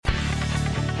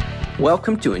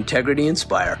Welcome to Integrity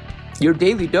Inspire, your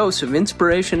daily dose of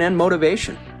inspiration and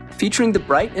motivation, featuring the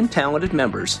bright and talented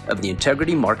members of the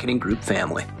Integrity Marketing Group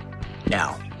family.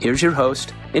 Now, here's your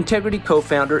host, Integrity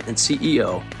co-founder and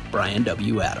CEO, Brian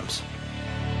W. Adams.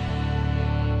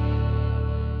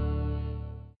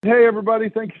 Hey, everybody.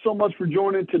 Thank you so much for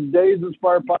joining today's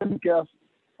Inspire podcast.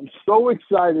 I'm so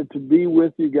excited to be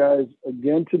with you guys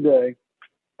again today,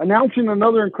 announcing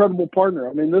another incredible partner.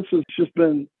 I mean, this has just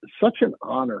been such an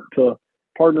honor to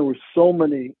partner with so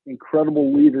many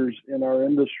incredible leaders in our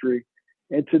industry.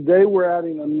 And today we're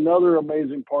adding another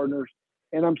amazing partners.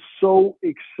 And I'm so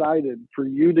excited for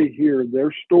you to hear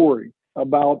their story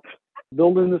about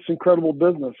building this incredible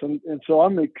business. And so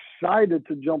I'm excited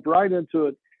to jump right into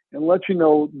it and let you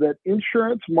know that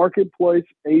Insurance Marketplace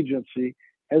Agency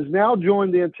has now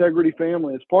joined the Integrity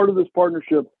family. As part of this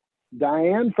partnership,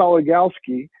 Diane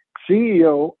Falagowski,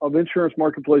 CEO of Insurance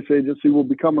Marketplace Agency, will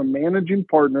become a managing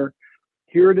partner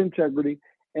here at Integrity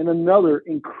and another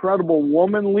incredible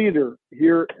woman leader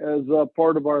here as a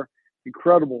part of our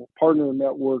incredible partner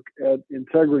network at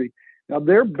Integrity. Now,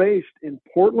 they're based in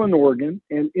Portland, Oregon,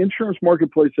 and Insurance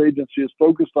Marketplace Agency is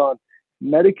focused on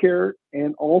Medicare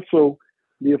and also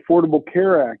the Affordable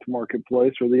Care Act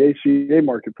marketplace, or the ACA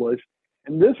marketplace.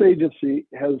 And this agency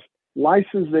has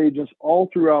licensed agents all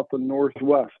throughout the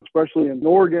Northwest, especially in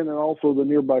Oregon and also the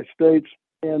nearby states.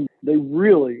 And they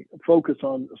really focus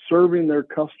on serving their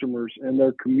customers and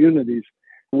their communities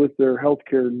with their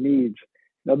healthcare needs.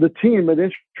 Now, the team at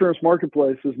Insurance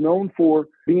Marketplace is known for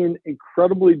being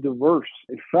incredibly diverse.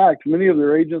 In fact, many of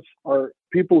their agents are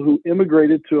people who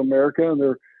immigrated to America, and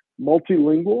they're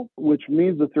multilingual, which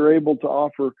means that they're able to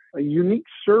offer a unique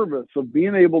service of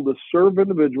being able to serve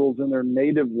individuals in their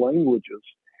native languages.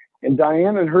 And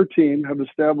Diane and her team have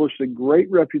established a great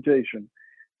reputation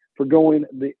for going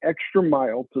the extra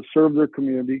mile to serve their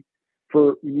community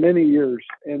for many years.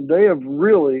 And they have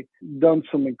really done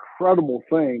some incredible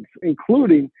things,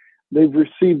 including they've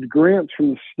received grants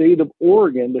from the state of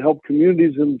Oregon to help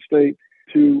communities in the state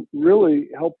to really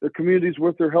help their communities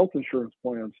with their health insurance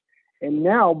plans. And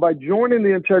now, by joining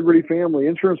the Integrity family,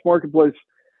 Insurance Marketplace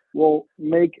will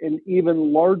make an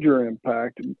even larger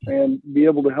impact and be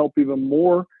able to help even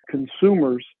more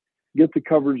consumers get the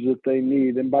coverage that they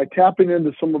need. And by tapping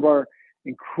into some of our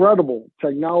incredible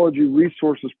technology,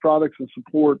 resources, products, and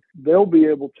support, they'll be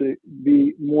able to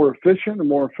be more efficient and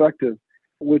more effective,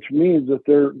 which means that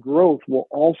their growth will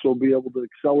also be able to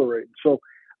accelerate. So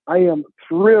I am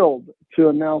thrilled to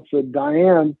announce that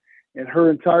Diane and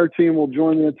her entire team will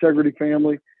join the Integrity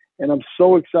family. And I'm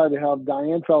so excited to have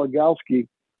Diane Falagowski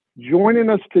joining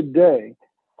us today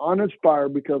on Inspire,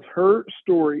 because her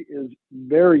story is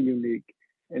very unique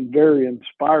and very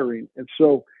inspiring. And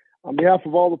so on behalf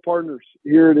of all the partners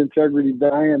here at Integrity,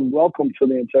 Diane, welcome to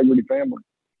the Integrity family.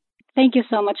 Thank you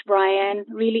so much, Brian.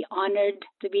 Really honored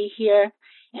to be here.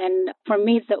 And for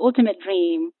me, it's the ultimate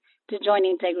dream to join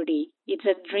Integrity. It's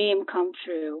a dream come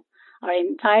true. Our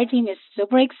entire team is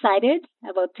super excited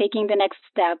about taking the next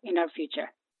step in our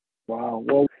future. Wow.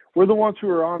 Well, we're the ones who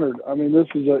are honored. I mean, this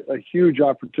is a huge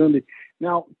opportunity.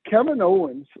 Now, Kevin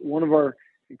Owens, one of our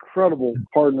incredible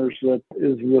partners that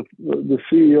is with the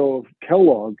CEO of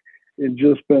Kellogg, and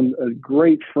just been a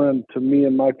great friend to me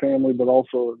and my family, but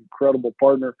also an incredible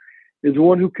partner, is the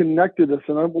one who connected us.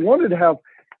 And I wanted to have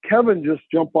Kevin just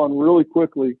jump on really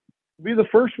quickly, be the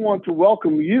first one to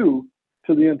welcome you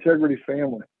to the Integrity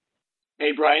family.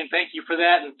 Hey, Brian, thank you for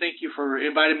that, and thank you for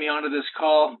inviting me onto this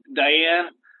call. Diane,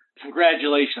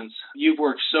 congratulations. You've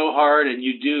worked so hard, and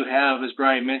you do have, as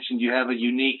Brian mentioned, you have a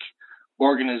unique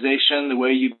organization, the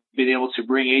way you've been able to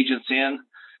bring agents in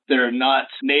that are not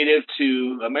native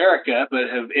to America, but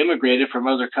have immigrated from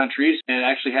other countries and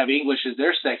actually have English as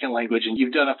their second language. And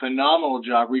you've done a phenomenal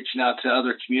job reaching out to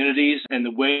other communities and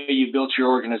the way you built your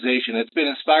organization. It's been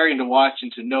inspiring to watch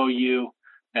and to know you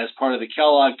as part of the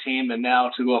Kellogg team, and now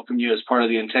to welcome you as part of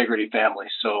the Integrity family.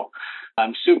 So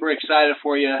I'm super excited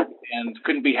for you and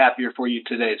couldn't be happier for you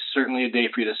today. It's certainly a day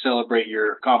for you to celebrate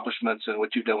your accomplishments and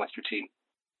what you've done with your team.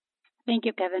 Thank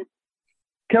you, Kevin.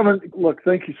 Kevin, look,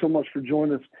 thank you so much for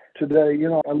joining us today. You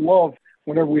know, I love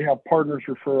whenever we have partners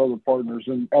refer other partners,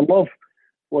 and I love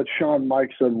what Sean Mike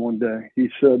said one day. He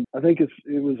said, I think it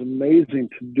was amazing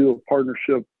to do a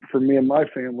partnership for me and my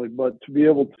family, but to be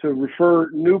able to refer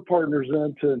new partners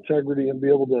into Integrity and be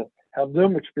able to have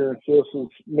them experience this is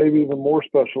maybe even more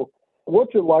special.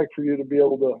 What's it like for you to be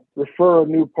able to refer a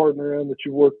new partner in that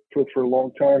you worked with for a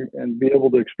long time and be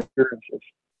able to experience this?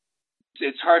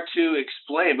 It's hard to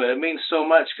explain, but it means so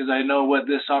much because I know what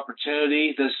this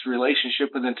opportunity, this relationship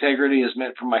with Integrity has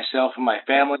meant for myself and my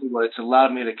family, what it's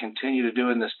allowed me to continue to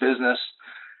do in this business.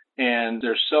 And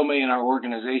there's so many in our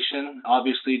organization,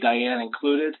 obviously Diane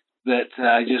included, that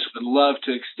I just would love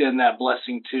to extend that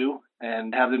blessing to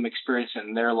and have them experience it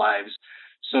in their lives.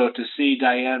 So to see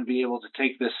Diane be able to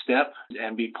take this step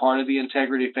and be part of the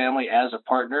Integrity family as a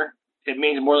partner, it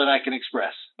means more than I can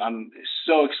express. I'm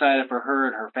so excited for her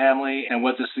and her family and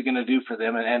what this is going to do for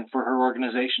them and for her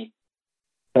organization.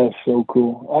 That's so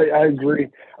cool. I agree.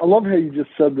 I love how you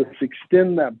just said this,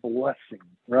 extend that blessing,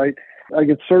 right? I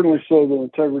can certainly say that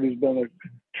Integrity has been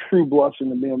a true blessing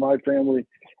to me and my family.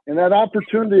 And that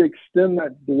opportunity to extend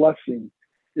that blessing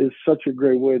is such a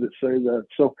great way to say that.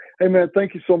 So, hey, man,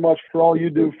 thank you so much for all you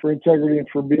do for Integrity and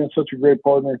for being such a great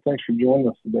partner. Thanks for joining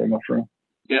us today, my friend.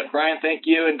 Yeah, Brian, thank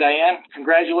you. And Diane,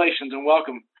 congratulations and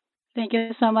welcome. Thank you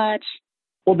so much.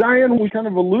 Well, Diane, we kind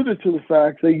of alluded to the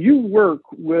fact that you work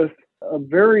with a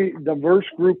very diverse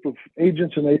group of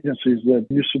agents and agencies that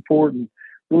you support and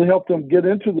really help them get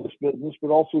into this business, but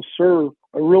also serve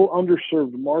a real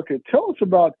underserved market. Tell us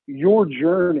about your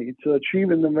journey to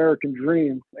achieving the American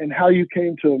dream and how you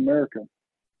came to America.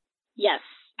 Yes.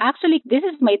 Actually, this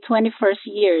is my 21st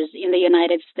years in the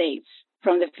United States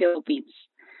from the Philippines.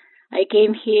 I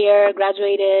came here,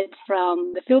 graduated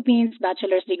from the Philippines,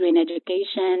 bachelor's degree in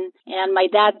education, and my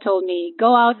dad told me,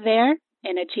 go out there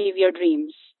and achieve your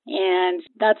dreams. And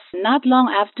that's not long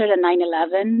after the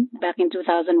 9/11 back in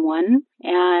 2001.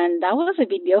 And that was a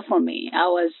big deal for me. I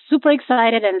was super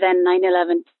excited. And then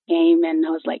 9/11 came and I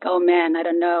was like, oh man, I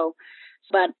don't know.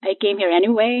 But I came here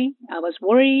anyway. I was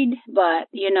worried, but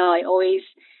I always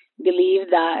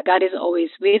believe that God is always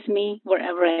with me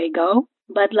wherever I go.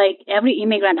 But like every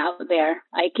immigrant out there,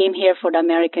 I came here for the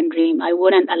American dream. I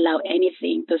wouldn't allow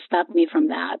anything to stop me from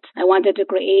that. I wanted to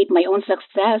create my own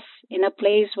success in a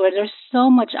place where there's so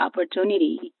much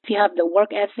opportunity. If you have the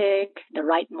work ethic, the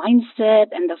right mindset,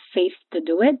 and the faith to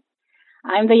do it.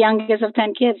 I'm the youngest of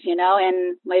 10 kids,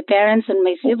 and my parents and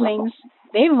my siblings,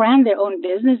 they ran their own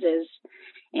businesses.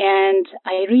 And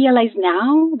I realize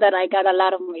now that I got a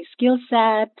lot of my skill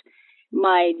set,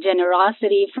 my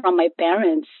generosity from my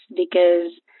parents,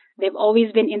 because they've always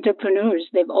been entrepreneurs.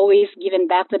 They've always given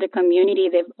back to the community.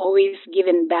 They've always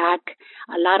given back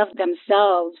a lot of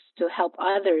themselves to help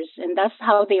others. And that's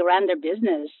how they ran their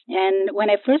business. And when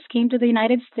I first came to the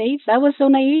United States, I was so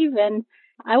naive and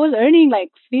I was earning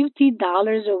like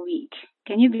 $50 a week.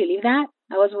 Can you believe that?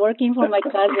 I was working for my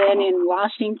cousin in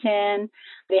Washington.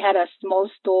 They had a small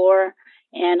store.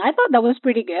 And I thought that was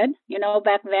pretty good,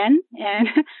 back then.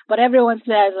 But everyone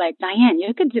says like, Diane,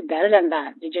 you could do better than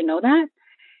that. Did you know that?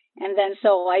 And then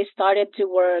so I started to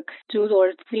work 2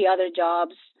 or 3 other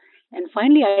jobs. And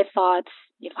finally I thought,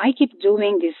 if I keep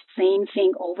doing this same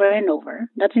thing over and over,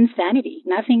 that's insanity.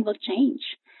 Nothing will change.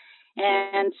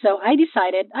 And so I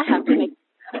decided I have to make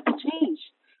a change.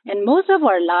 And most of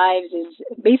our lives is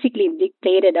basically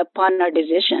dictated upon our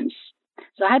decisions.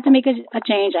 So I had to make a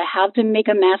change. I have to make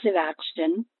a massive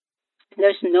action.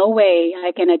 There's no way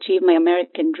I can achieve my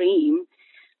American dream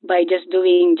by just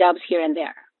doing jobs here and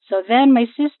there. So then my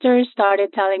sister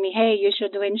started telling me, hey, you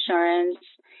should do insurance.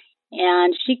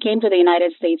 And she came to the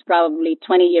United States probably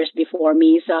 20 years before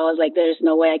me. So I was like, there's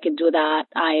no way I could do that.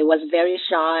 I was very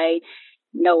shy.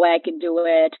 No way I could do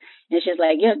it. And she's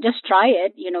like, just try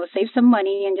it, save some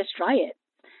money and just try it.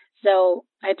 So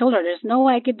I told her there's no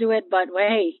way I could do it, but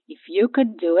hey, if you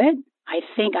could do it, I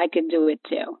think I could do it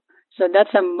too. So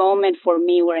that's a moment for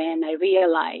me wherein I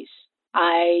realize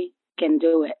I can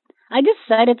do it. I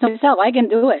decided to myself, I can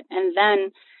do it. And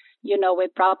then,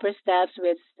 with proper steps,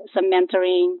 with some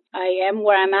mentoring, I am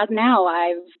where I'm at now.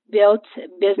 I've built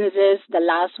businesses. The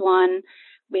last one,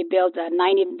 we built a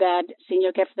 90-bed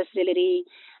senior care facility,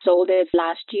 sold it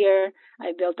last year.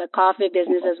 I built a coffee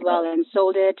business as well and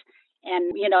sold it.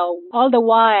 And, all the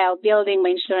while building my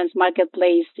insurance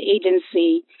marketplace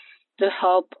agency to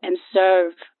help and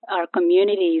serve our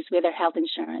communities with their health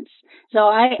insurance. So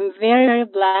I am very, very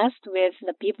blessed with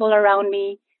the people around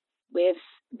me, with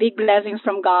big blessings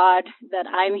from God that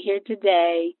I'm here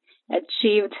today,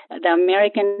 achieved the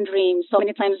American dream so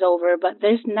many times over, but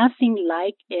there's nothing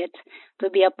like it to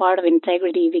be a part of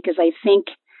Integrity, because I think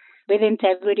with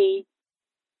Integrity,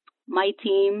 my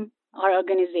team, our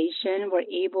organization, were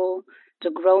able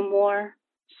to grow more,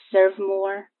 serve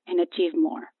more, and achieve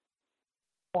more.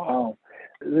 Wow.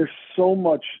 There's so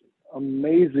much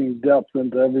amazing depth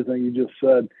into everything you just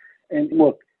said. And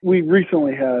look, we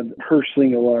recently had Hirsch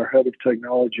Singal, our head of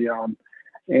technology, on,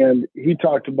 and he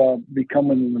talked about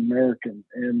becoming an American.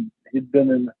 And he'd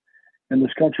been in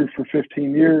this country for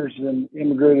 15 years and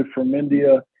immigrated from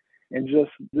India. And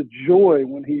just the joy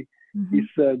when he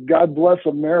said, God bless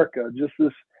America, just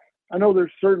this. I know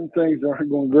there's certain things that aren't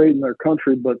going great in their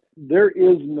country, but there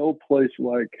is no place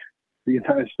like the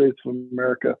United States of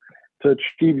America to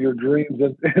achieve your dreams.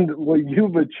 And what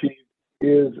you've achieved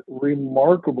is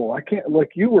remarkable. I can't,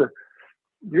 like you're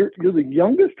the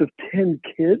youngest of 10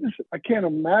 kids. I can't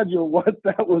imagine what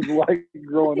that was like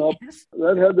growing up. Yes.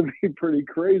 That had to be pretty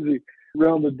crazy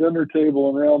around the dinner table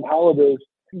and around holidays.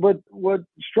 But what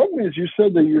struck me is you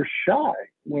said that you're shy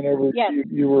whenever Yes.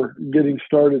 you were getting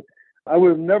started. I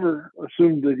would have never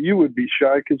assumed that you would be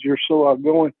shy because you're so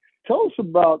outgoing. Tell us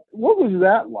about what was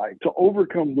that like to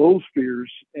overcome those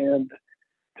fears and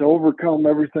to overcome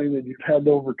everything that you've had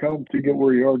to overcome to get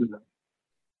where you are today.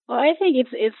 Well, I think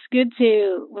it's good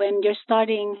to, when you're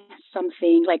starting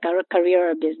something like a career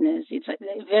or a business, it's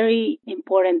very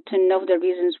important to know the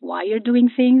reasons why you're doing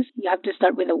things. You have to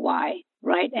start with a why,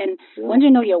 right? And once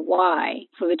you know your why,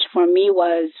 which for me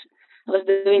was, I was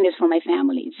doing this for my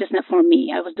family. It's just not for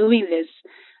me. I was doing this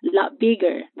a lot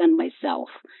bigger than myself.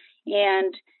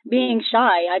 And being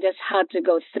shy, I just had to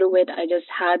go through it. I just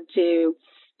had to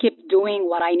keep doing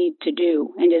what I need to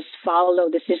do and just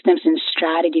follow the systems and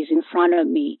strategies in front of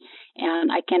me.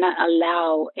 And I cannot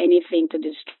allow anything to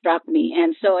distract me.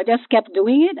 And so I just kept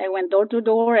doing it. I went door to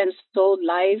door and sold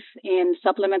life and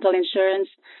supplemental insurance.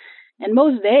 And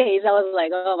most days I was like,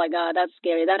 oh my God, that's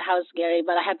scary. That house scary.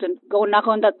 But I had to go knock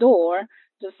on the door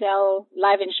to sell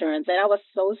life insurance. And I was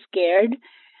so scared.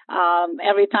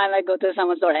 Every time I go to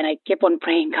someone's door, and I keep on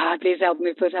praying, God, please help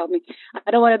me, please help me. I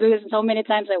don't want to do this so many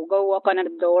times. I go walk on the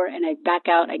door and I back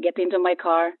out. I get into my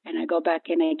car and I go back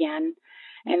in again.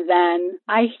 And then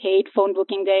I hate phone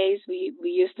booking days. We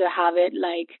used to have it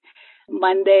like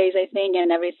Mondays, I think,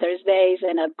 and every Thursdays.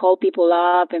 And I'd call people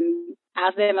up and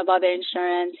ask them about their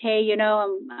insurance. Hey,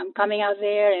 I'm coming out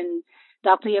there and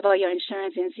talk to you about your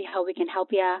insurance and see how we can help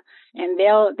you. And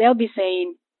they'll be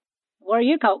saying, where are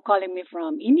you calling me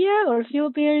from? India or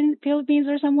Philippines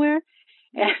or somewhere?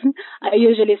 And I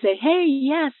usually say, hey,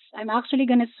 yes, I'm actually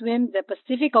going to swim the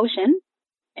Pacific Ocean.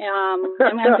 I'm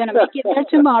going to make it there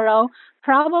tomorrow,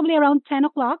 probably around 10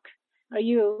 o'clock. Are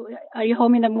you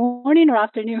home in the morning or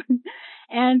afternoon?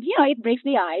 And, it breaks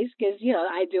the ice because,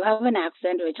 I do have an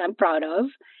accent, which I'm proud of.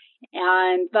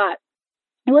 But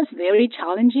it was very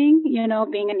challenging,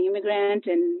 being an immigrant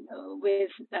and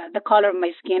with the color of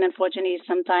my skin, unfortunately,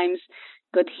 sometimes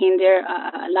could hinder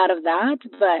a lot of that.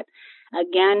 But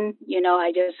again,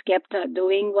 I just kept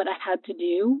doing what I had to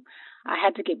do. I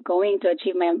had to keep going to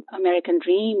achieve my American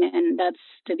dream, and that's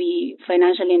to be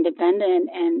financially independent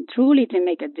and truly to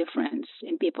make a difference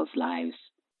in people's lives.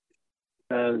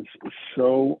 That is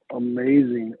so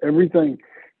amazing. Everything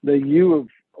that you have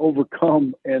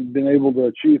overcome and been able to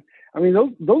achieve. I mean,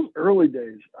 those early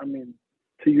days,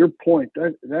 to your point,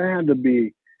 that had to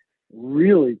be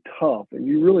really tough, and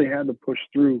you really had to push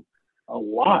through a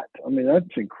lot. That's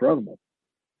incredible.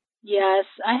 Yes,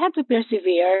 I had to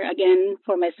persevere, again,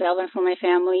 for myself and for my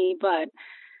family, but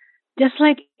just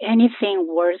like anything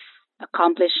worth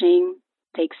accomplishing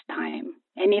takes time.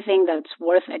 Anything that's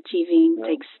worth achieving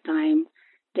takes time,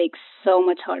 takes so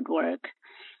much hard work.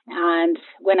 And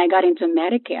when I got into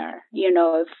Medicare,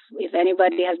 if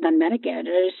anybody has done Medicare,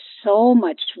 there's so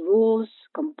much rules,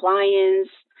 compliance,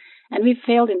 and we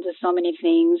failed into so many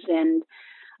things. And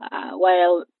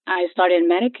while I started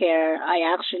Medicare,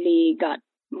 I actually got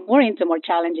more into more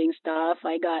challenging stuff.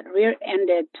 I got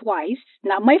rear-ended twice.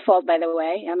 Not my fault, by the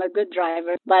way. I'm a good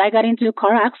driver. But I got into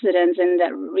car accidents, and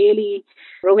that really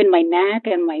ruined my neck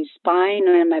and my spine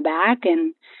and my back.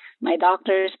 And my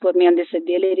doctors put me on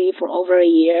disability for over a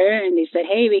year, and they said,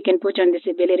 hey, we can put you on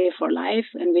disability for life,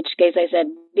 in which case I said,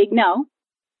 big no.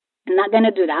 I'm not going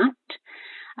to do that.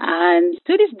 And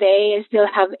to this day, I still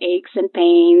have aches and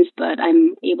pains, but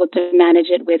I'm able to manage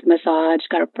it with massage,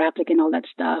 chiropractic, and all that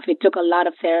stuff. It took a lot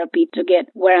of therapy to get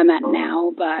where I'm at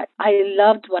now, but I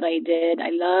loved what I did.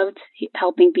 I loved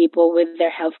helping people with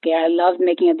their healthcare. I loved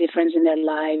making a difference in their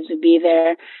lives, to be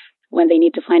there when they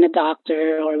need to find a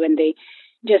doctor or when they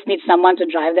just need someone to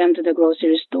drive them to the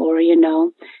grocery store,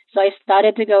 So I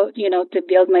started to go, to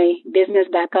build my business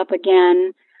back up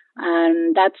again.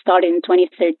 And that started in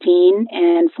 2013.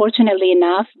 And fortunately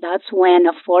enough, that's when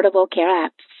Affordable Care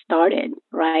Act started,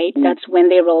 right? Mm-hmm. That's when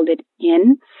they rolled it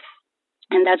in.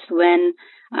 And that's when,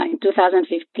 in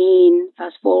 2015,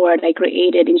 fast forward, I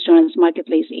created Insurance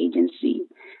Marketplace Agency.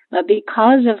 But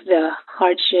because of the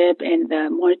hardship and the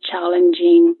more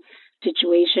challenging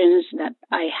situations that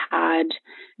I had,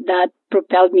 that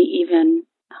propelled me even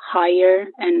higher,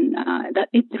 and that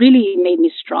it really made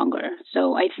me stronger.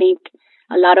 So I think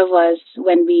a lot of us,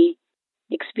 when we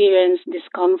experience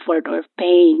discomfort or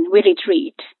pain, we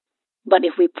retreat. But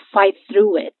if we fight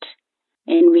through it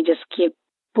and we just keep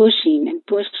pushing and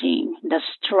pushing, the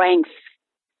strength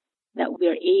that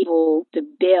we're able to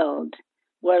build.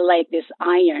 We're like this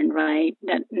iron, right?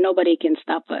 That nobody can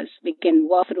stop us. We can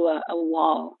walk through a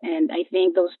wall. And I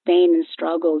think those pain and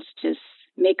struggles just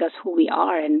make us who we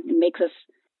are and it makes us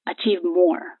achieve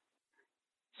more.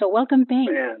 So welcome pain,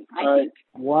 I think.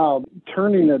 Wow.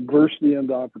 Turning adversity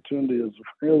into opportunity is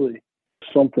really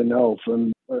something else.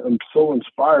 And I'm so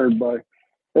inspired by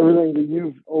everything that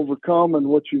you've overcome and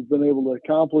what you've been able to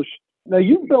accomplish. Now,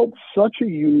 you've built such a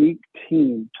unique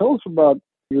team. Tell us about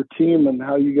your team and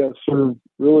how you guys serve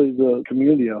really the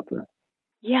community out there.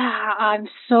 Yeah, I'm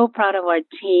so proud of our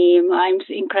team. I'm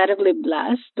incredibly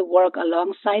blessed to work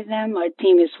alongside them. Our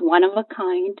team is one of a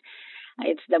kind.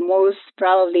 It's the most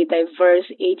probably diverse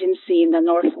agency in the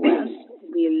Northwest.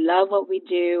 We love what we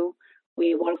do.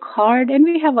 We work hard and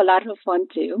we have a lot of fun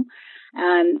too.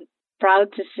 And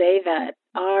proud to say that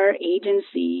our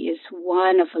agency is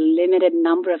one of a limited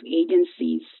number of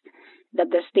agencies that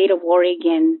the state of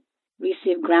Oregon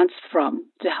receive grants from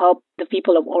to help the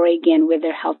people of Oregon with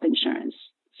their health insurance.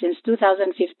 Since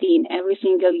 2015, every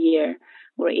single year,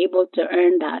 we're able to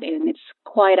earn that, and it's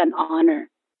quite an honor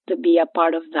to be a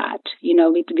part of that,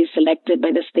 to be selected by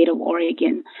the state of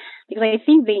Oregon. Because I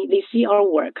think they see our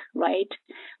work, right?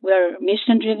 We're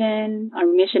mission-driven. Our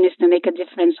mission is to make a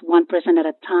difference one person at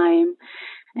a time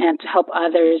and to help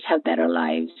others have better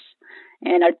lives.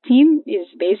 And our team is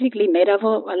basically made up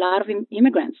of a lot of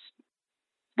immigrants.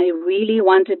 I really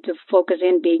wanted to focus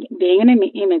in being an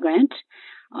immigrant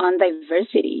on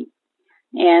diversity.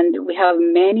 And we have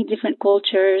many different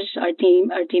cultures. Our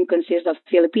team consists of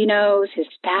Filipinos,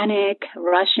 Hispanic,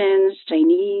 Russians,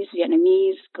 Chinese,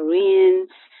 Vietnamese, Korean,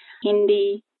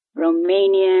 Hindi,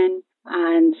 Romanian,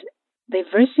 and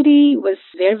diversity was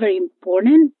very, very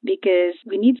important because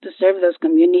we need to serve those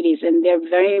communities and they're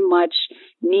very much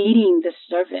needing the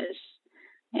service.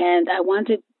 And I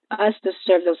wanted us to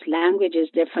serve those languages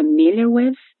they're familiar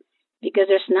with because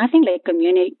there's nothing like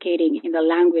communicating in the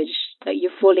language that you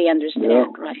fully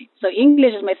understand, right? So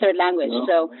English is my third language.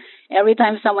 So every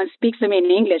time someone speaks to me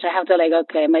in English, I have to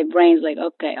okay, my brain's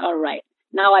okay, all right.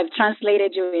 Now I've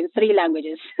translated you in 3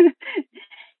 languages.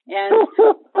 And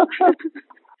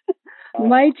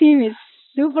my team is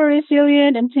super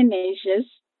resilient and tenacious.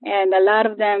 And a lot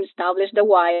of them establish the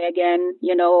why again.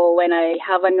 When I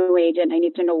have a new agent, I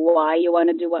need to know why you want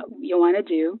to do what you want to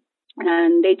do.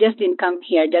 And they just didn't come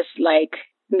here just like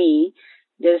me,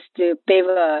 just to pave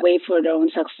a way for their own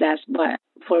success, but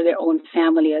for their own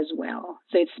family as well.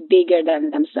 So it's bigger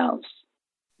than themselves.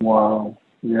 Wow.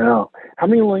 Yeah. How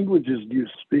many languages do you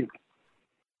speak?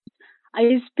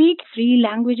 I speak 3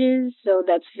 languages, so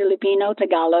that's Filipino,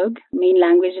 Tagalog, main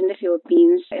language in the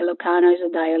Philippines. Ilocano is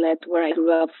a dialect where I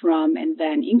grew up from, and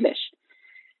then English.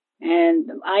 And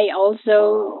I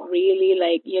also really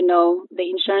the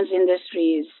insurance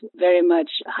industry is very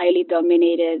much highly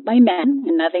dominated by men,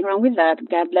 and nothing wrong with that.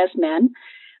 God bless men.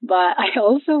 But I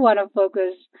also want to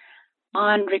focus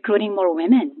on recruiting more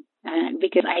women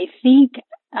because I think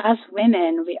as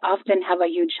women, we often have a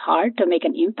huge heart to make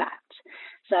an impact.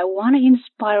 So I want to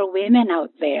inspire women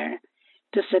out there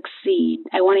to succeed.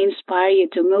 I want to inspire you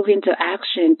to move into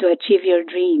action to achieve your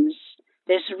dreams.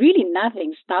 There's really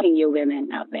nothing stopping you women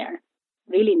out there.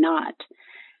 Really not.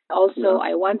 Also,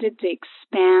 I wanted to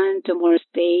expand to more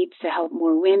states to help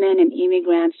more women and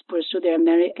immigrants pursue their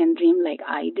American dream like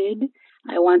I did.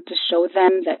 I want to show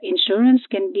them that insurance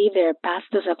can be their path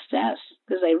to success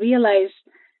because I realize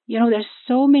there's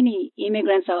so many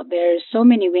immigrants out there, so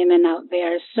many women out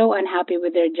there, so unhappy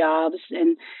with their jobs,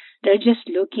 and they're just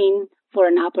looking for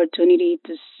an opportunity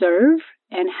to serve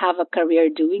and have a career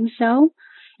doing so.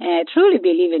 And I truly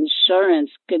believe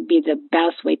insurance could be the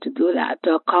best way to do that,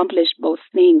 to accomplish both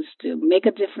things, to make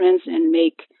a difference and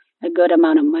make a good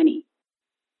amount of money.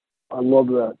 I love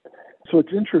that. So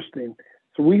it's interesting.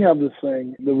 So we have this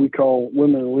thing that we call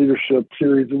Women in Leadership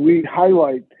series, and we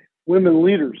highlight women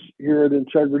leaders here at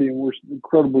Integrity, and we're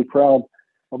incredibly proud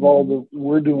of all that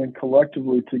we're doing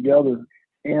collectively together.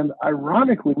 And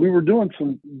ironically, we were doing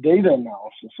some data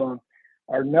analysis on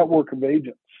our network of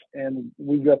agents, and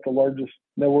we've got the largest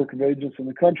network of agents in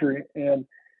the country. And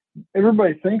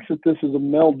everybody thinks that this is a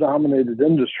male-dominated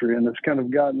industry, and it's kind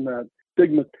of gotten that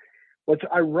stigma. What's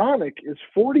ironic is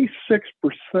 46%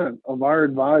 of our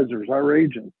advisors, our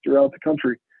agents throughout the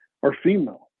country, are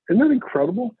female. Isn't that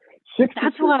incredible?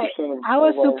 That's why I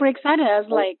was super excited. I was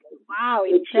like, wow,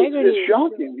 Integrity. It's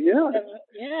shocking, yeah.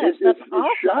 Yes, that's awesome.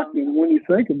 It's shocking when you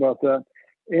think about that.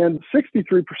 And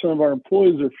 63% of our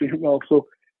employees are female. So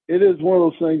it is one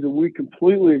of those things that we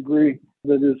completely agree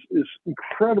that is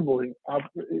incredibly a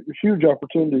huge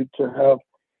opportunity to have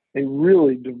a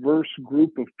really diverse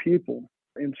group of people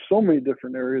in so many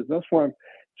different areas. That's why I'm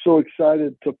so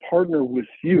excited to partner with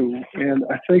you. And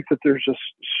I think that there's just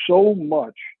so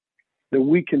much that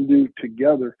we can do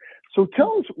together. So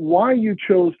tell us why you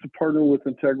chose to partner with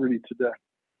Integrity today.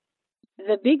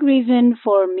 The big reason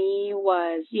for me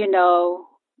was,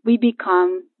 we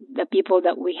become the people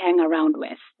that we hang around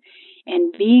with.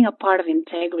 And being a part of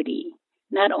Integrity,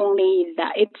 not only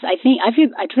that,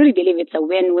 I truly believe it's a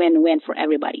win-win-win for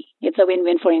everybody. It's a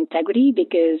win-win for Integrity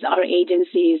because our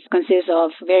agencies consist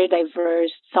of very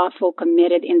diverse, thoughtful,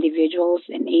 committed individuals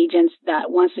and agents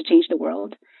that wants to change the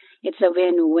world. It's a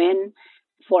win-win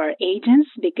for our agents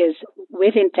because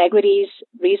with Integrity's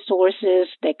resources,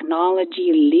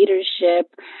 technology,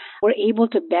 leadership, we're able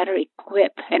to better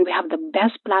equip and we have the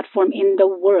best platform in the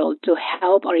world to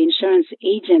help our insurance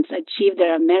agents achieve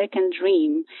their American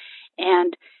dream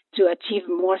and to achieve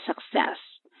more success.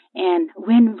 And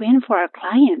win-win for our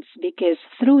clients because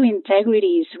through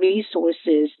Integrity's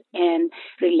resources and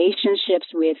relationships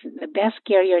with the best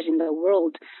carriers in the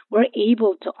world, we're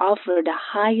able to offer the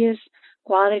highest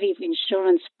quality of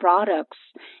insurance products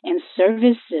and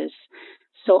services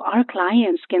so our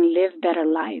clients can live better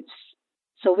lives.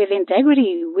 So with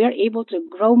Integrity, we're able to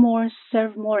grow more,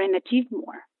 serve more, and achieve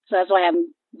more. So that's why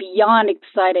I'm beyond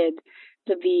excited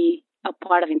to be a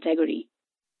part of Integrity.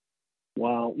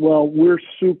 Wow. Well, we're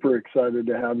super excited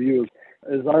to have you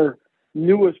as our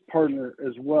newest partner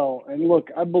as well. And look,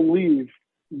 I believe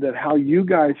that how you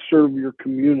guys serve your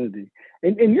community,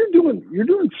 and you're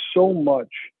doing so much,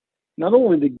 not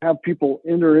only to have people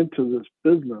enter into this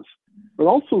business, but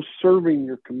also serving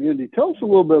your community. Tell us a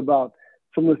little bit about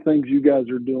some of the things you guys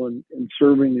are doing in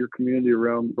serving your community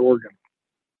around Oregon.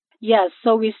 Yes,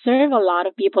 so we serve a lot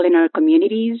of people in our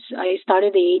communities. I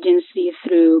started the agency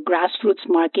through grassroots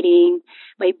marketing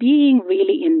by being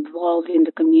really involved in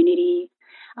the community.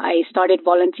 I started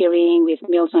volunteering with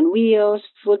Meals on Wheels,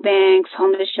 food banks,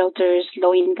 homeless shelters,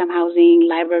 low-income housing,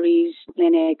 libraries,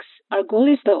 clinics. Our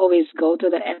goal is to always go to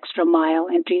the extra mile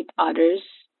and treat others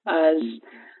as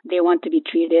they want to be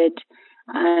treated.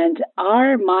 And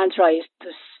our mantra is to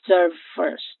serve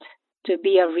first, to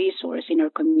be a resource in our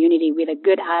community with a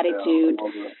good attitude.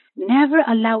 Never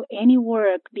allow any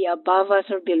work be above us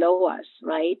or below us,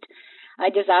 right? I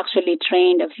just actually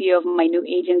trained a few of my new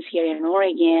agents here in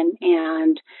Oregon.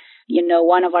 And,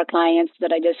 one of our clients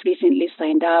that I just recently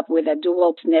signed up with a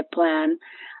dual SNP plan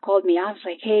called me up. Was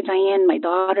like, hey, Diane, my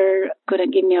daughter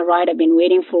couldn't give me a ride. I've been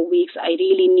waiting for weeks. I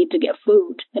really need to get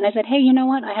food. And I said, hey, you know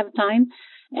what? I have time.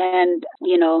 And,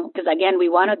 because again, we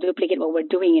want to duplicate what we're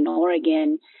doing in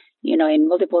Oregon, in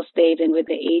multiple states and with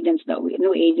the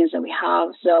new agents that we have.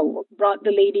 So brought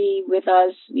the lady with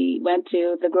us. We went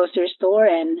to the grocery store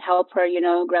and helped her,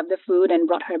 grab the food and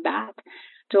brought her back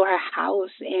to her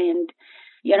house. And,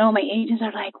 my agents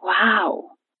are like, wow,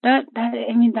 that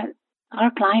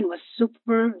our client was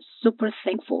super, super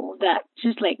thankful that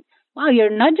she's like, wow,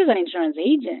 you're not just an insurance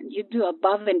agent. You do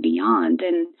above and beyond.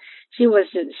 And she was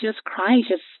crying.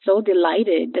 She's so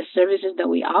delighted the services that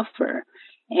we offer.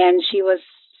 And she was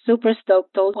super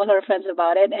stoked, told all her friends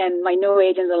about it. And my new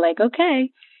agents are like,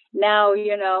 okay, now,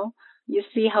 you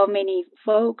see how many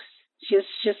folks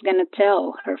she's going to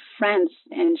tell her friends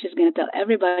and she's going to tell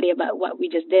everybody about what we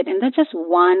just did. And that's just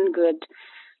one good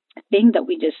thing that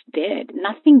we just did.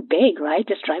 Nothing big, right?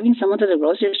 Just driving someone to the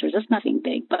grocery store, that's nothing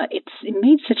big, but it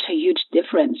made such a huge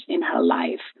difference in her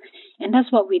life. And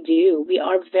that's what we do. We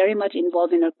are very much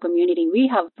involved in our community. We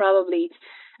have probably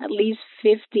at least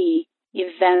 50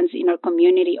 events in our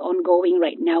community ongoing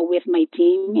right now with my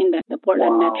team in the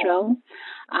Portland Metro.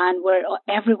 And we're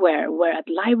everywhere. We're at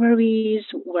libraries,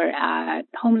 we're at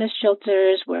homeless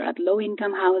shelters, we're at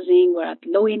low-income housing, we're at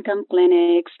low-income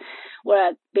clinics, we're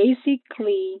at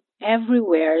basically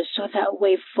everywhere so that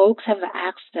way folks have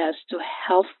access to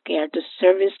healthcare, to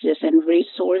services and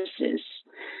resources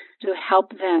to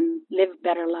help them live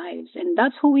better lives. And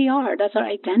that's who we are. That's our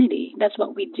identity. That's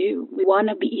what we do. We want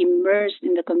to be immersed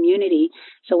in the community.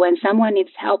 So when someone needs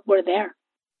help, we're there.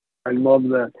 I love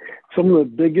that. Some of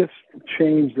the biggest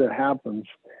change that happens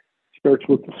starts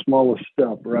with the smallest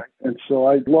step, right? And so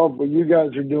I love what you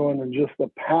guys are doing and just the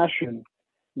passion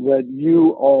that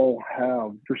you all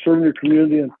have for serving your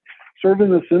community and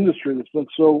serving this industry that's been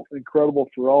so incredible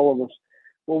for all of us.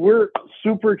 Well, we're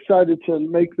super excited to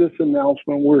make this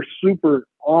announcement. We're super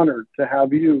honored to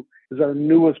have you as our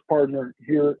newest partner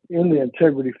here in the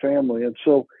Integrity family. And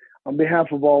so on behalf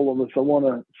of all of us, I want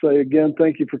to say again,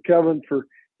 thank you for Kevin for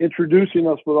introducing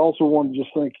us, but also want to just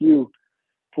thank you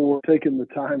for taking the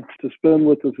time to spend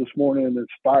with us this morning and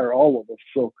inspire all of us.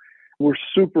 So we're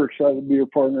super excited to be your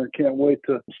partner. Can't wait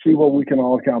to see what we can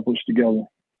all accomplish together.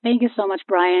 Thank you so much,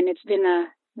 Brian. It's been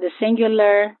the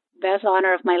singular best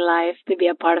honor of my life to be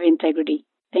a part of Integrity.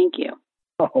 Thank you.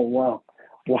 Oh, wow.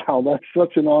 Wow, that's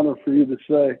such an honor for you to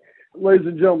say. Ladies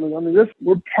and gentlemen, I mean,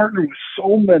 we're partnered with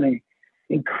so many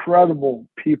incredible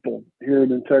people here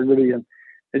at Integrity. And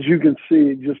as you can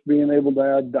see, just being able to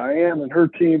add Diane and her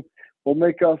team will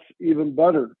make us even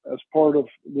better as part of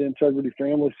the Integrity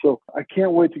family. So I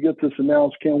can't wait to get this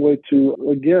announced. Can't wait to,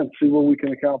 again, see what we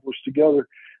can accomplish together.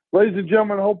 Ladies and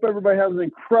gentlemen, I hope everybody has an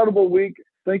incredible week.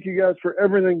 Thank you guys for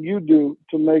everything you do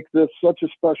to make this such a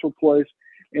special place.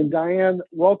 And Diane,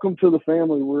 welcome to the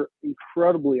family. We're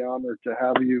incredibly honored to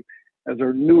have you as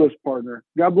our newest partner.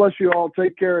 God bless you all.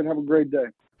 Take care and have a great day.